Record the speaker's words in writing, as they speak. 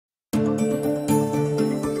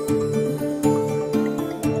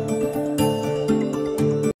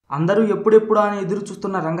అందరూ ఎప్పుడెప్పుడా అని ఎదురు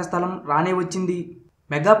చూస్తున్న రంగస్థలం రానే వచ్చింది.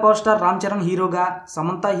 Mega power star Ram Charan హీరోగా,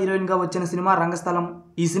 సమంత హీరోయిన్గా వచ్చిన సినిమా రంగస్థలం.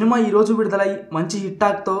 ఈ సినిమా ఈ రోజు విడుదలై మంచి హిట్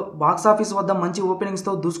టాక్తో బాక్సాఫీస్ వద్ద మంచి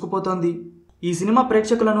ఓపెనింగ్స్తో దూసుకుపోతోంది. ఈ సినిమా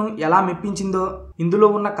ప్రేక్షకులను ఎలా మెప్పించిందో, ఇందులో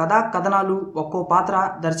ఉన్న కథా కథనాలు, ఒక్కో పాత్ర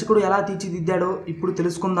దర్శకుడు ఎలా తీర్చిదిద్దాడో ఇప్పుడు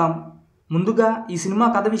తెలుసుకుందాం. ముందుగా ఈ సినిమా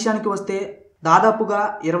కథ విషయానికి వస్తే, దాదాపుగా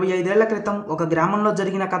 25 ఏళ్ల క్రితం ఒక గ్రామంలో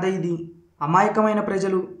జరిగిన కథ ఇది. అమాయకమైన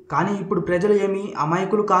ప్రజలు, కానీ ఇప్పుడు ప్రజలు ఏమీ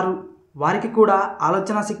అమాయకులు కారు, వారికి కూడా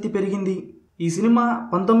ఆలోచన శక్తి పెరిగింది. ఈ సినిమా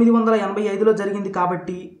 1985లో జరిగింది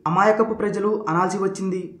కాబట్టి అమాయకపు ప్రజలు అనాల్సి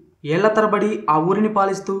వచ్చింది. ఏళ్ల తరబడి ఆ ఊరిని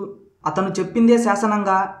పాలిస్తూ, అతను చెప్పిందే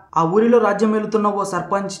శాసనంగా ఆ ఊరిలో రాజ్యమేలుతున్న ఓ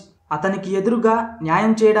సర్పంచ్, అతనికి ఎదురుగా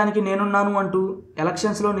న్యాయం చేయడానికి నేనున్నాను అంటూ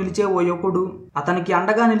ఎలక్షన్స్లో నిలిచే ఓ యువకుడు, అతనికి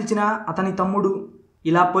అండగా నిలిచిన అతని తమ్ముడు,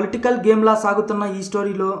 ఇలా పొలిటికల్ గేమ్లా సాగుతున్న ఈ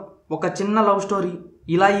స్టోరీలో ఒక చిన్న లవ్ స్టోరీ.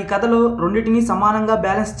 ఇలా ఈ కథలో రెండింటినీ సమానంగా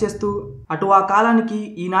బ్యాలెన్స్ చేస్తూ అటు ఆ కాలానికి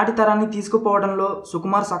ఈనాటి తరాన్ని తీసుకుపోవడంలో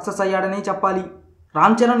సుకుమార్ సక్సెస్ అయ్యాడనే చెప్పాలి.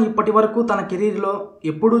 రామ్ చరణ్ ఇప్పటి వరకు తన కెరీర్లో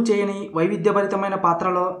ఎప్పుడూ చేయని వైవిధ్యభరితమైన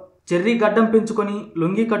పాత్రలో చెర్రీ గడ్డం పెంచుకొని,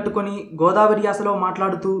 లొంగి కట్టుకొని గోదావరి యాసలో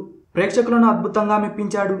మాట్లాడుతూ ప్రేక్షకులను అద్భుతంగా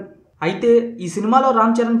మెప్పించాడు. అయితే ఈ సినిమాలో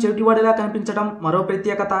రామ్ చరణ్ చెవిటివాడిలా కనిపించడం మరో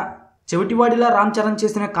ప్రత్యేకత. చెవిటివాడిలా రామ్ చరణ్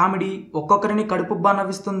చేసిన కామెడీ ఒక్కొక్కరిని కడుపుబ్బా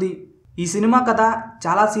నవ్విస్తుంది. ఈ సినిమా కథ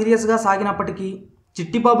చాలా సీరియస్గా సాగినప్పటికీ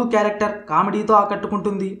చిట్టిబాబు క్యారెక్టర్ కామెడీతో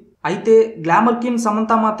ఆకట్టుకుంటుంది. అయితే గ్లామర్ క్వీన్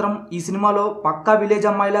సమంత మాత్రం ఈ సినిమాలో పక్కా విలేజ్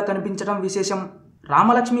అమ్మాయిలా కనిపించడం విశేషం.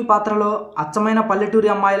 రామలక్ష్మి పాత్రలో అచ్చమైన పల్లెటూరి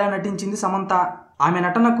అమ్మాయిలా నటించింది సమంత. ఆమె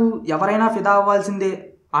నటనకు ఎవరైనా ఫిదా అవ్వాల్సిందే.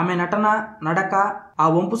 ఆమె నటన, నడక, ఆ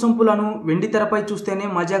వంపు సొంపులను వెండి తెరపై చూస్తేనే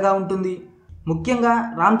మజాగా ఉంటుంది. ముఖ్యంగా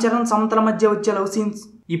రామ్ చరణ్ సమంతల మధ్య వచ్చే లవ్ సీన్స్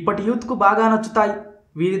ఇప్పటి యూత్కు బాగా నచ్చుతాయి.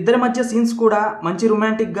 వీరిద్దరి మధ్య సీన్స్ కూడా మంచి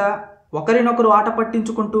రొమాంటిక్గా, ఒకరినొకరు ఆట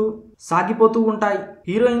పట్టించుకుంటూ సాగిపోతూ ఉంటాయి.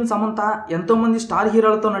 హీరోయిన్ సమంత ఎంతోమంది స్టార్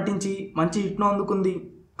హీరోలతో నటించి మంచి హిట్ను అందుకుంది.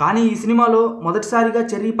 కానీ ఈ సినిమాలో మొదటిసారిగా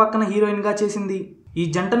చెర్రీ పక్కన హీరోయిన్గా చేసింది. ఈ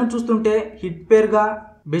జంటను చూస్తుంటే హిట్ పేరుగా,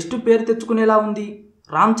 బెస్ట్ పేరు తెచ్చుకునేలా ఉంది.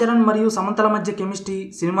 రామ్ చరణ్ మరియు సమంతల మధ్య కెమిస్ట్రీ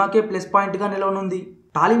సినిమాకే ప్లస్ పాయింట్గా నిలవనుంది.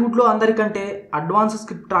 టాలీవుడ్లో అందరికంటే అడ్వాన్స్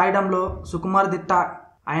స్క్రిప్ట్ రాయడంలో సుకుమార్ దిట్ట.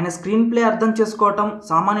 ఆయన స్క్రీన్ ప్లే అర్థం చేసుకోవటం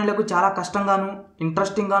సామాన్యులకు చాలా కష్టంగాను,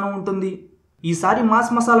 ఇంట్రెస్టింగ్గాను ఉంటుంది. ఈసారి మాస్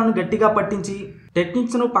మసాలాను గట్టిగా పట్టించి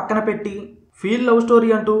టెక్నిక్స్ను పక్కన పెట్టి ఫీల్ లవ్ స్టోరీ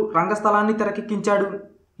అంటూ రంగస్థలాన్ని తెరకెక్కించాడు.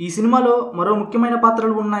 ఈ సినిమాలో మరో ముఖ్యమైన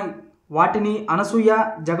పాత్రలు ఉన్నాయి. వాటిని అనసూయ,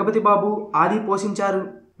 జగపతి బాబు, ఆది పోషించారు.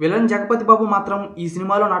 విలన్ జగపతి బాబు మాత్రం ఈ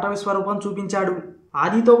సినిమాలో నట విశ్వరూపం చూపించాడు.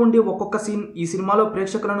 ఆదితో ఉండి ఒక్కొక్క సీన్ ఈ సినిమాలో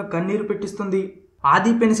ప్రేక్షకులను కన్నీరు పెట్టిస్తుంది.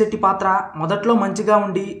 ఆది పెనిశెట్టి పాత్ర మొదట్లో మంచిగా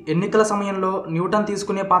ఉండి ఎన్నికల సమయంలో న్యూటన్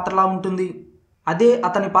తీసుకునే పాత్రలా ఉంటుంది. అదే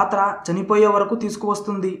అతని పాత్ర చనిపోయే వరకు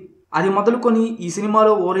తీసుకువస్తుంది. అది మొదలుకొని ఈ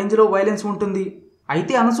సినిమాలో ఓ రేంజ్లో వైలెన్స్ ఉంటుంది.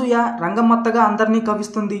 అయితే అనసూయ రంగమ్మత్తగా అందరినీ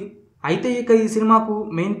కవిస్తుంది. అయితే ఇక ఈ సినిమాకు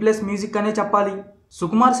మెయిన్ ప్లస్ మ్యూజిక్ అనే చెప్పాలి.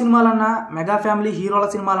 సుకుమార్ సినిమాలన్నా, మెగా ఫ్యామిలీ హీరోల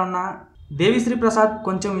సినిమాలన్నా దేవిశ్రీ ప్రసాద్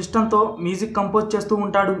కొంచెం ఇష్టంతో మ్యూజిక్ కంపోజ్ చేస్తూ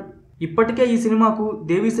ఉంటాడు. ఇప్పటికే ఈ సినిమాకు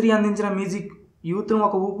దేవిశ్రీ అందించిన మ్యూజిక్ యూత్ను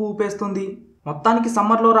ఒక ఊపు ఊపేస్తుంది. మొత్తానికి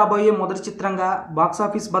సమ్మర్లో రాబోయే మొదటి చిత్రంగా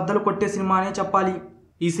బాక్సాఫీస్ బద్దలు కొట్టే సినిమా అనే చెప్పాలి.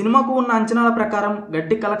 ఈ సినిమాకు ఉన్న అంచనాల ప్రకారం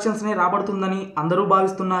గట్టి కలెక్షన్స్నే రాబడుతుందని అందరూ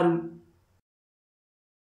భావిస్తున్నారు.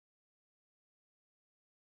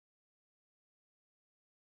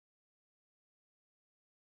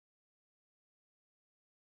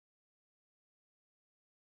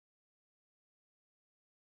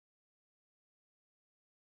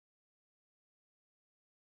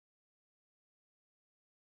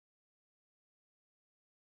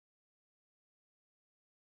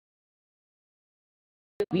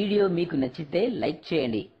 వీడియో మీకు నచ్చితే లైక్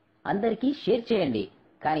చేయండి, అందరికీ షేర్ చేయండి,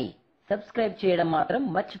 కానీ సబ్స్క్రైబ్ చేయడం మాత్రం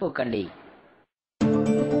మర్చిపోకండి.